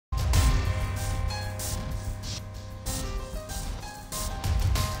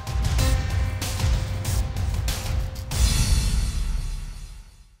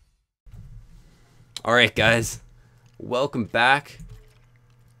Alright guys, welcome back.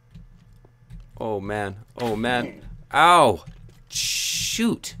 Oh man, oh man. Ow!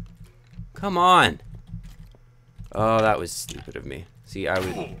 Shoot! Come on! Oh, that was stupid of me. See, I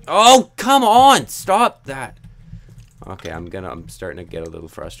was... Oh, come on! Stop that! Okay, I'm starting to get a little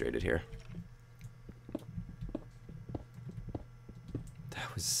frustrated here.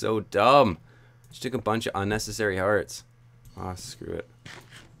 That was so dumb. Just took a bunch of unnecessary hearts. Ah, screw it.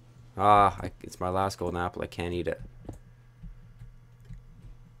 It's my last golden apple. I can't eat it.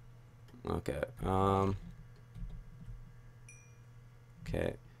 Okay.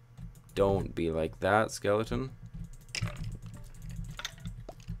 Okay. Don't be like that, skeleton.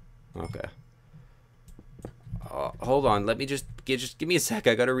 Okay. Hold on. Let me just give me a sec.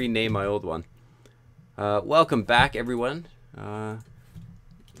 I gotta rename my old one. Welcome back, everyone.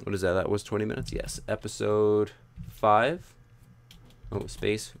 What is that? That was 20 minutes? Yes. Episode 5. Oh,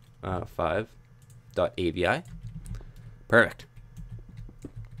 space 5.avi. Perfect.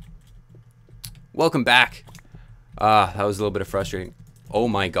 Welcome back. That was a little bit of frustrating. Oh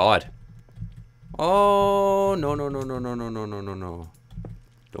my god. Oh, no, no, no, no, no, no, no, no, no, no.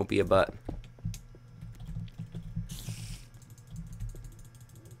 Don't be a butt.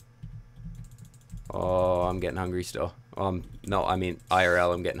 Oh, I'm getting hungry still. No, I mean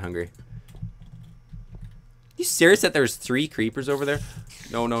IRL, I'm getting hungry. You serious that there's 3 creepers over there?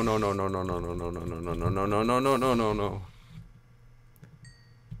 No, no, no, no, no, no, no, no, no, no, no, no, no, no, no, no, no, no, no, no.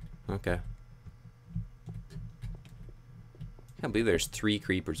 Okay. Can't believe there's 3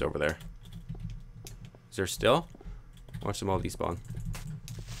 creepers over there. Is there still? Watch them all despawn.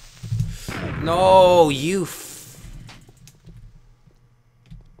 No, you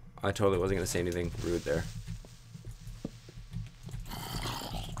I totally wasn't gonna say anything rude there.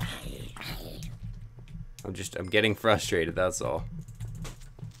 I'm getting frustrated, that's all.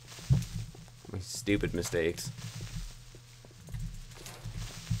 My stupid mistakes.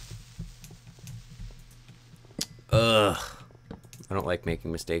 Ugh. I don't like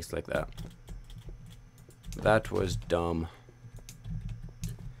making mistakes like that. That was dumb.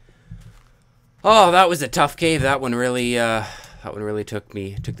 Oh, that was a tough cave. That one really took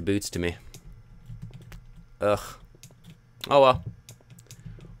the boots to me. Ugh. Oh well.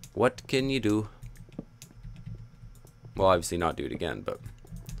 What can you do? Well, obviously not do it again, but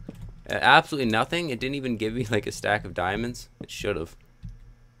absolutely nothing. It didn't even give me like a stack of diamonds. It should have.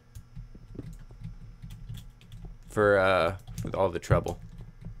 For all the trouble.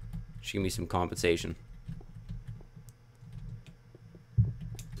 Should give me some compensation.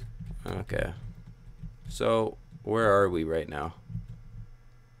 Okay. So, where are we right now?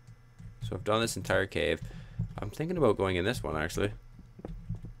 So I've done this entire cave. I'm thinking about going in this one, actually.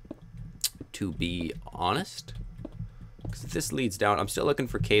 To be honest. Because if this leads down, I'm still looking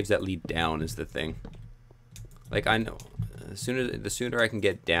for caves that lead down is the thing. Like, I know. The sooner I can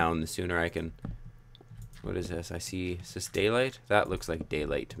get down, the sooner I can... What is this? I see... Is this daylight? That looks like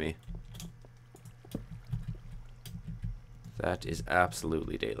daylight to me. That is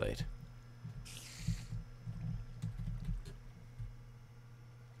absolutely daylight.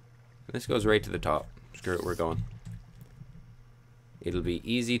 This goes right to the top. Screw it, we're going. It'll be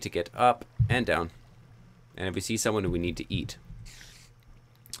easy to get up and down. And if we see someone, we need to eat.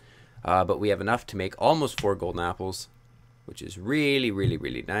 But we have enough to make almost 4 golden apples, which is really, really,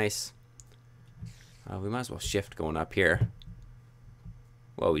 really nice. We might as well shift going up here.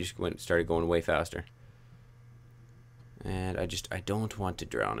 Well, we just started going way faster. And I don't want to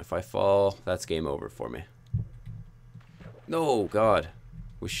drown. If I fall, that's game over for me. No, God.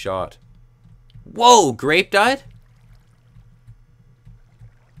 Was shot. Whoa, grape died?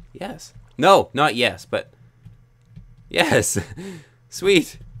 Yes. No, not yes, but yes.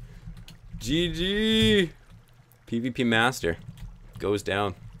 Sweet. GG. PvP master goes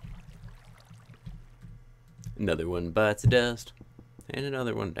down. Another one bites the dust. And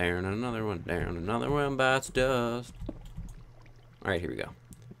another one down, another one down, another one bites dust. Alright, here we go.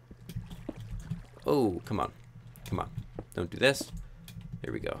 Oh, come on. Come on. Don't do this.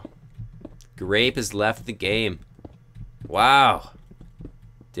 There we go. Grape has left the game. Wow.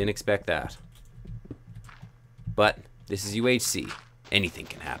 Didn't expect that. But this is UHC. Anything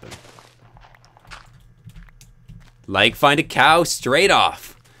can happen. Like find a cow straight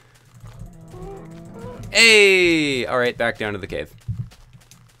off. Hey! Alright, back down to the cave.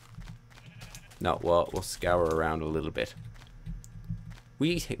 No, well, we'll scour around a little bit.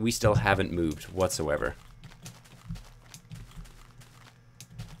 We still haven't moved whatsoever.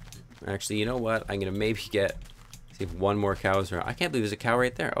 Actually, you know what? I'm gonna maybe see if one more cow is around. I can't believe there's a cow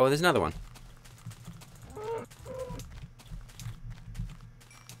right there. Oh, there's another one.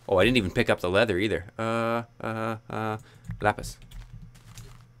 Oh, I didn't even pick up the leather either. Lapis.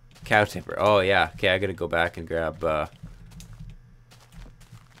 Cow tipper. Oh, yeah. Okay, I gotta go back and grab,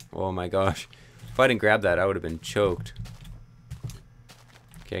 oh my gosh. If I didn't grab that, I would have been choked.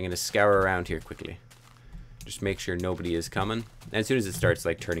 Okay, I'm gonna scour around here quickly. Just make sure nobody is coming. And as soon as it starts,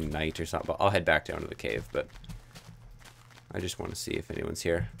 like, turning night or something, I'll head back down to the cave, but I just want to see if anyone's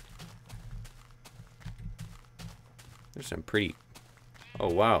here. There's some pretty... Oh,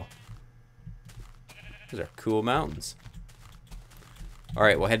 wow. Those are cool mountains.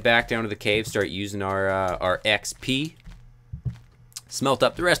 Alright, we'll head back down to the cave, start using our XP. Smelt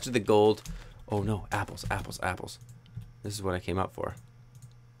up the rest of the gold. Oh no, apples, apples, apples. This is what I came up for.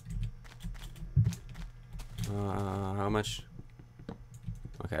 How much?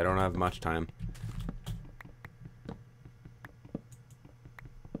 Okay, I don't have much time.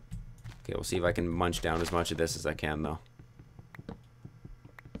 Okay, we'll see if I can munch down as much of this as I can, though.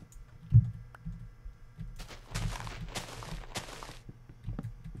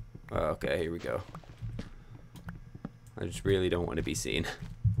 Okay, here we go. I just really don't want to be seen.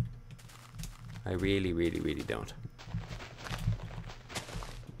 I really, really, really don't.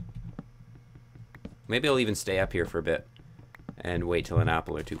 Maybe I'll even stay up here for a bit and wait till an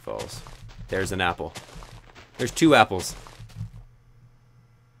apple or two falls. There's an apple. There's 2 apples.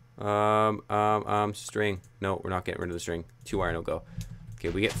 String. No, we're not getting rid of the string. 2 iron will go. Okay,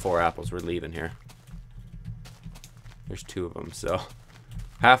 we get 4 apples. We're leaving here. There's 2 of them, so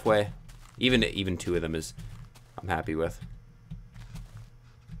halfway. Even 2 of them is I'm happy with.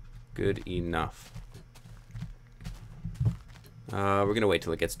 Good enough. We're gonna wait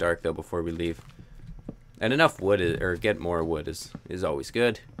till it gets dark though before we leave. And enough wood or get more wood is always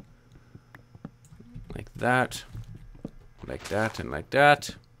good. Like that. Like that and like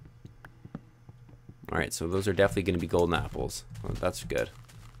that. Alright, so those are definitely going to be golden apples. Well, that's good.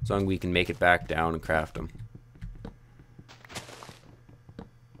 As long as we can make it back down and craft them.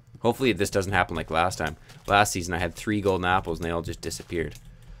 Hopefully this doesn't happen like last time. Last season I had 3 golden apples and they all just disappeared.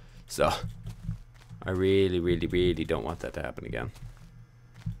 So, I really, really, really don't want that to happen again.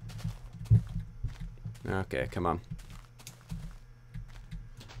 Okay, come on.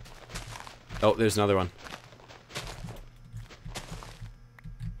 Oh, there's another one.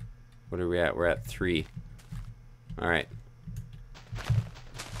 What are we at? We're at 3. Alright.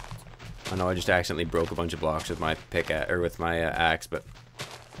 I know I just accidentally broke a bunch of blocks with my with my axe, but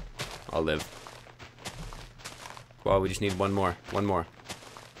I'll live. Well, we just need one more. One more.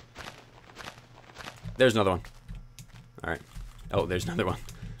 There's another one. Alright. Oh, there's another one.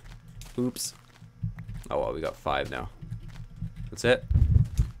 Oops. Oh, well, we got 5 now. That's it.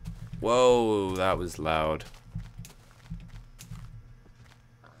 Whoa, that was loud.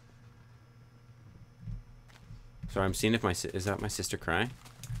 Sorry, I'm seeing if is that my sister crying?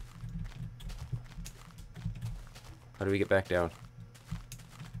 How do we get back down?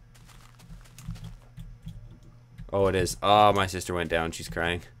 Oh, it is. Oh, my sister went down. She's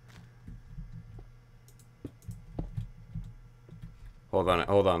crying. Hold on,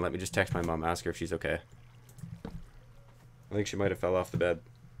 hold on. Let me just text my mom, ask her if she's okay. I think she might have fell off the bed.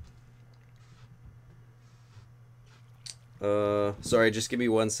 Sorry, just give me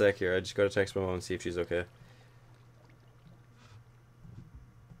 1 sec here. I just gotta text my mom and see if she's okay.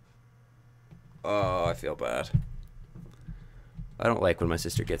 Oh, I feel bad. I don't like when my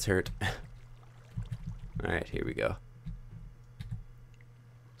sister gets hurt. Alright, here we go.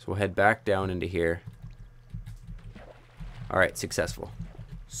 So we'll head back down into here. Alright, successful.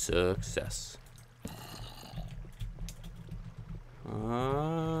 Success.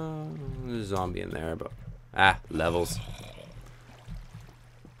 There's a zombie in there, but... Ah, levels.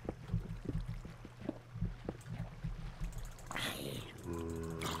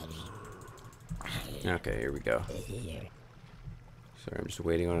 Okay, here we go. Sorry, I'm just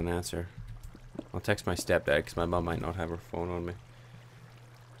waiting on an answer. I'll text my stepdad because my mom might not have her phone on me.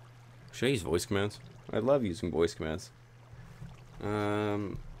 Should I use voice commands? I love using voice commands.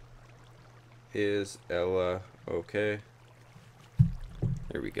 Is Ella okay?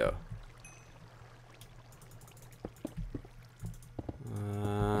 There we go.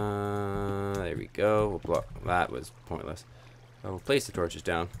 There we go. We'll block. That was pointless. We'll place the torches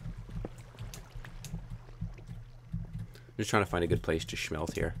down. I'm just trying to find a good place to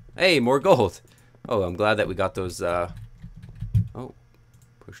smelt here. Hey, more gold! Oh, I'm glad that we got those, oh,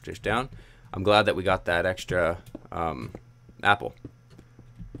 push this down. I'm glad that we got that extra, apple.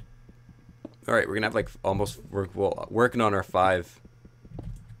 Alright, we're gonna have, like, almost, working on our 5.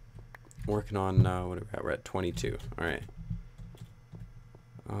 Working on, what are we at? We're at 22. Alright.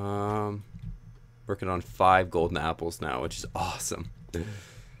 Working on 5 golden apples now, which is awesome.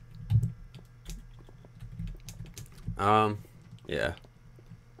 Yeah.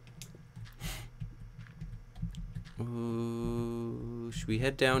 Should we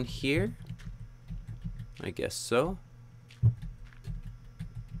head down here? I guess so.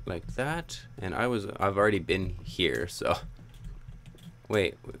 Like that. And I've already been here, so.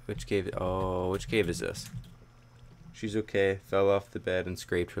 Wait, which cave? Oh, which cave is this? She's okay. Fell off the bed and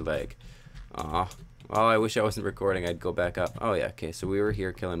scraped her leg. Aw. Well, I wish I wasn't recording. I'd go back up. Oh, yeah. Okay, so we were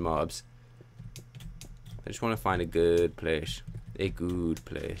here killing mobs. I just want to find a good place. A good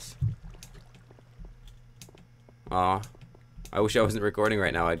place. Aw. I wish I wasn't recording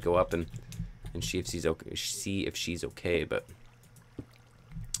right now. I'd go up and see if she's okay. See if she's okay, but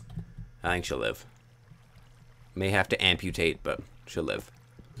I think she'll live. May have to amputate, but she'll live.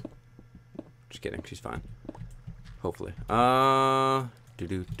 Just kidding. She's fine. Hopefully.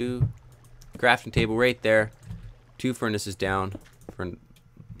 Crafting table right there. 2 furnaces down. For I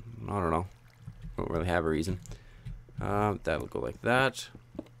don't know. Don't really have a reason. That'll go like that.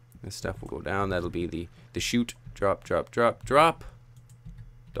 This stuff will go down. That'll be the chute. Drop, drop, drop, drop.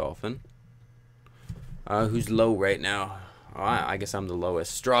 Dolphin. Who's low right now? Oh, I guess I'm the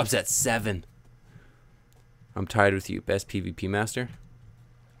lowest. Strawb's at 7. I'm tied with you. Best PvP master.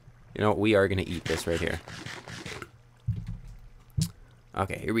 You know what? We are going to eat this right here.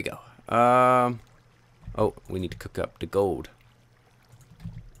 Okay, here we go. Oh, we need to cook up the gold.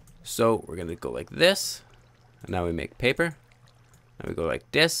 So, we're going to go like this. And now we make paper. Now we go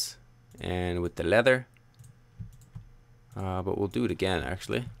like this. And with the leather. But we'll do it again,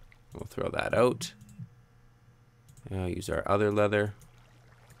 actually. We'll throw that out. Use our other leather.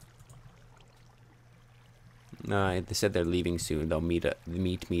 They said they're leaving soon. They'll meet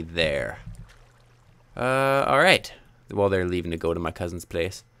me there. Alright. Well, they're leaving to go to my cousin's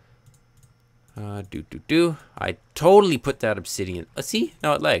place. I totally put that obsidian. See?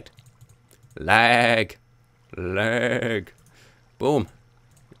 Now it lagged. Lag. Boom.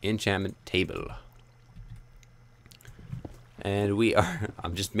 Enchantment table. And we are...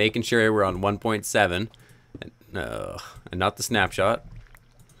 I'm just making sure we're on 1.7. And not the snapshot.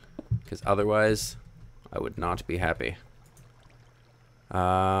 Because otherwise, I would not be happy.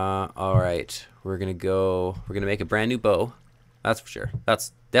 Alright. We're going to make a brand new bow. That's for sure.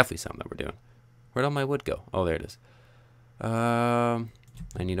 That's definitely something that we're doing. Where'd all my wood go? Oh, there it is. And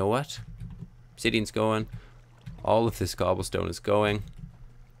you know what? Obsidian's going. All of this cobblestone is going.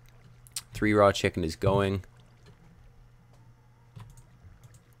 3 raw chicken is going.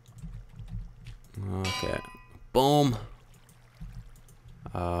 Okay. Boom.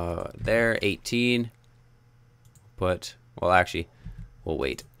 There, 18. But, well, actually, we'll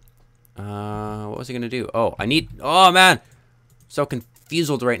wait. What was I gonna do? Oh, oh man! So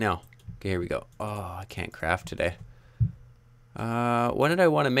confused right now. Okay, here we go. Oh, I can't craft today. What did I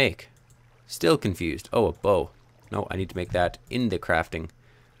want to make? Still confused. Oh, a bow. No, I need to make that in the crafting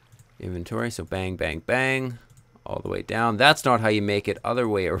inventory. So bang, bang, bang. All the way down. That's not how you make it. Other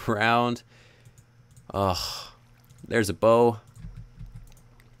way around. Oh, there's a bow.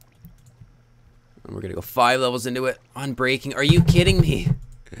 And we're gonna go 5 levels into it. Unbreaking. Are you kidding me?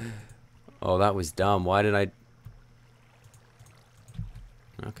 Oh, that was dumb. Why did I...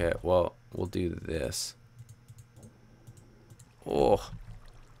 Okay, well, we'll do this. Oh,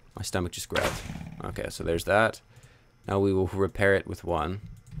 my stomach just grabbed. Okay, so there's that. Now we will repair it with 1.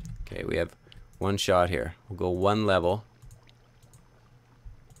 Okay, we have 1 shot here. We'll go 1 level.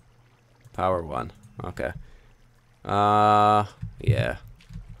 Power 1. Okay. Yeah.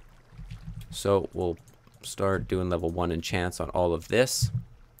 So we'll start doing level 1 enchants on all of this.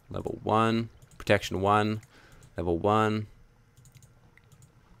 Level 1. Protection 1. Level 1.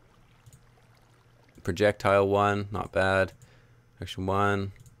 Projectile 1. Not bad. Protection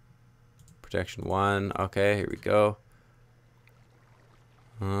 1. Protection 1. Okay, here we go.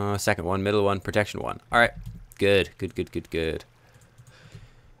 Second one. Middle one. Protection 1. Alright. Good. Good, good, good, good.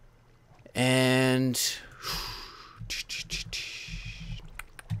 And...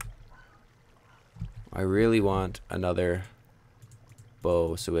 I really want another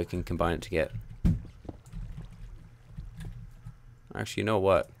bow so we can combine it to get... Actually, you know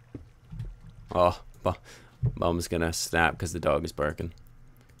what? Oh, Mom's gonna snap because the dog is barking.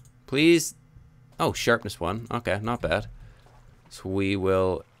 Please. Oh, sharpness 1. Okay, not bad. So we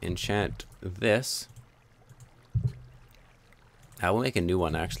will enchant this. I will make a new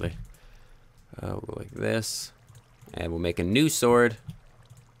one actually. We'll go like this, and we'll make a new sword,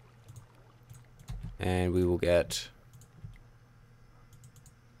 and we will get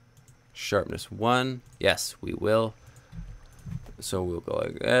sharpness 1. Yes, we will. So we'll go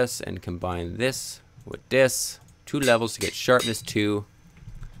like this and combine this with this. 2 levels to get sharpness 2.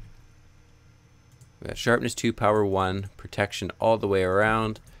 We got sharpness 2, power 1, protection all the way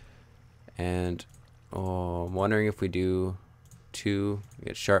around. And oh, I'm wondering if we do 2, we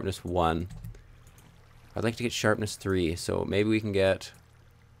get sharpness 1. I'd like to get sharpness 3, so maybe we can get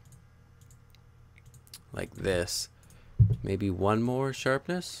like this. Maybe 1 more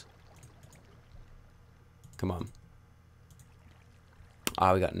sharpness? Come on.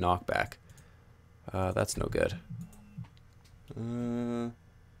 Ah, we got knockback. That's no good.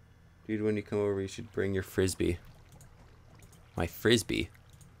 Dude, when you come over, you should bring your frisbee. My frisbee?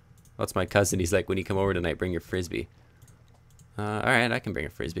 That's my cousin. He's like, when you come over tonight, bring your frisbee. Alright, I can bring a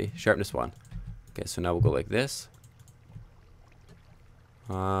frisbee. Sharpness 1. Okay, so now we'll go like this.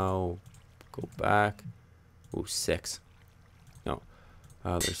 Go back. Ooh, 6. No.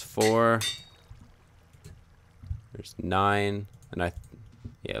 There's 4. There's 9. And yeah,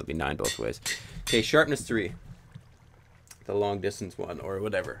 it'll be 9 both ways. Okay, sharpness 3. The long distance one or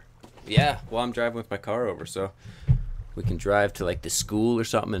whatever. Yeah, well, I'm driving with my car over, so we can drive to like the school or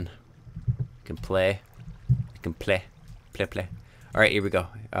something and we can play. We can play. All right, here we go.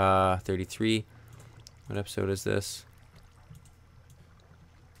 33. What episode is this?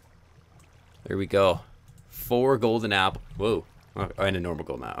 There we go. 4 golden apple. Whoa. Oh, and a normal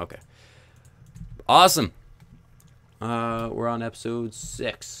golden apple. Okay. Awesome. We're on episode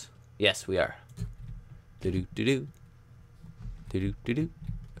 6. Yes, we are. Do-do-do-do. Do-do-do-do.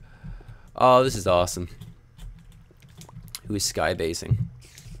 Oh, this is awesome. Who is sky basing?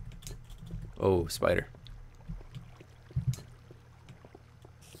 Oh, spider.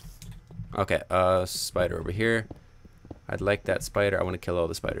 Okay, spider over here. I'd like that spider. I want to kill all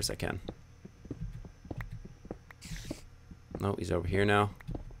the spiders I can. No, he's over here now.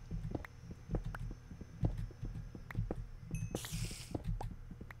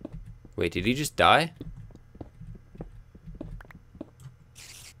 Wait, did he just die?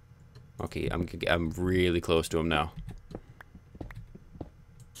 Okay, I'm really close to him now.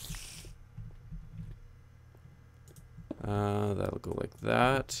 That'll go like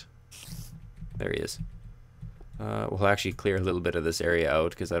that. There he is. We'll actually clear a little bit of this area out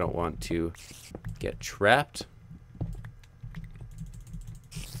because I don't want to get trapped.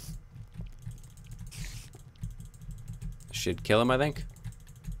 Should kill him, I think.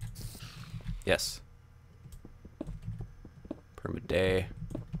 Yes. Permaday.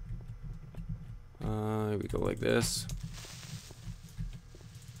 Here we go like this.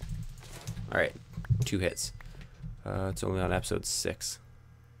 Alright, 2 hits. It's only on episode 6.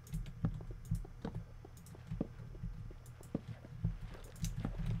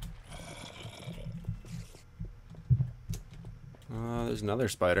 There's another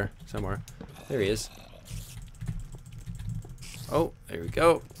spider somewhere. There he is. Oh, there we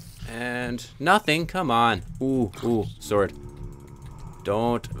go. And nothing, come on. Ooh, sword.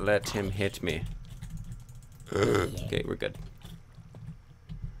 Don't let him hit me. Okay, we're good.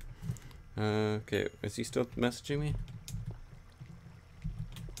 Okay, is he still messaging me?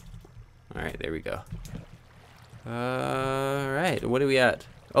 Alright, there we go. Alright, what are we at?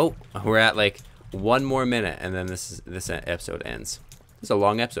 Oh, we're at like 1 more minute and then this episode ends. This is a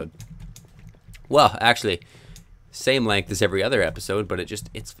long episode. Well, actually, same length as every other episode, but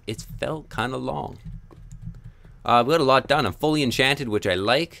it's felt kind of long. We got a lot done. I'm fully enchanted, which I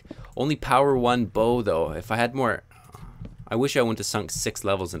like. Only power 1 bow though. If I had more, I wish I wouldn't have sunk 6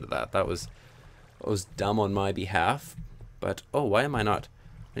 levels into that. That was dumb on my behalf. But oh, why am I not?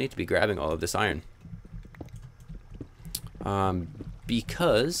 I need to be grabbing all of this iron.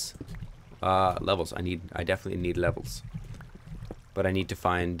 Because levels. I definitely need levels. But I need to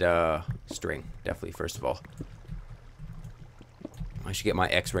find string, definitely, first of all. I should get my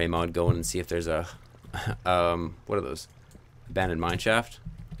X-ray mod going and see if there's a what are those? Abandoned mineshaft?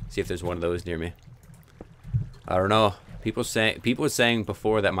 See if there's one of those near me. I don't know. People were saying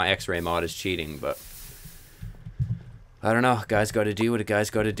before that my X-ray mod is cheating, but I don't know. Guys got to do what a guy's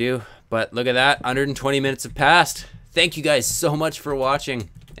got to do. But look at that, 120 minutes have passed. Thank you guys so much for watching,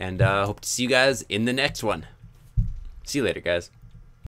 and hope to see you guys in the next one. See you later, guys.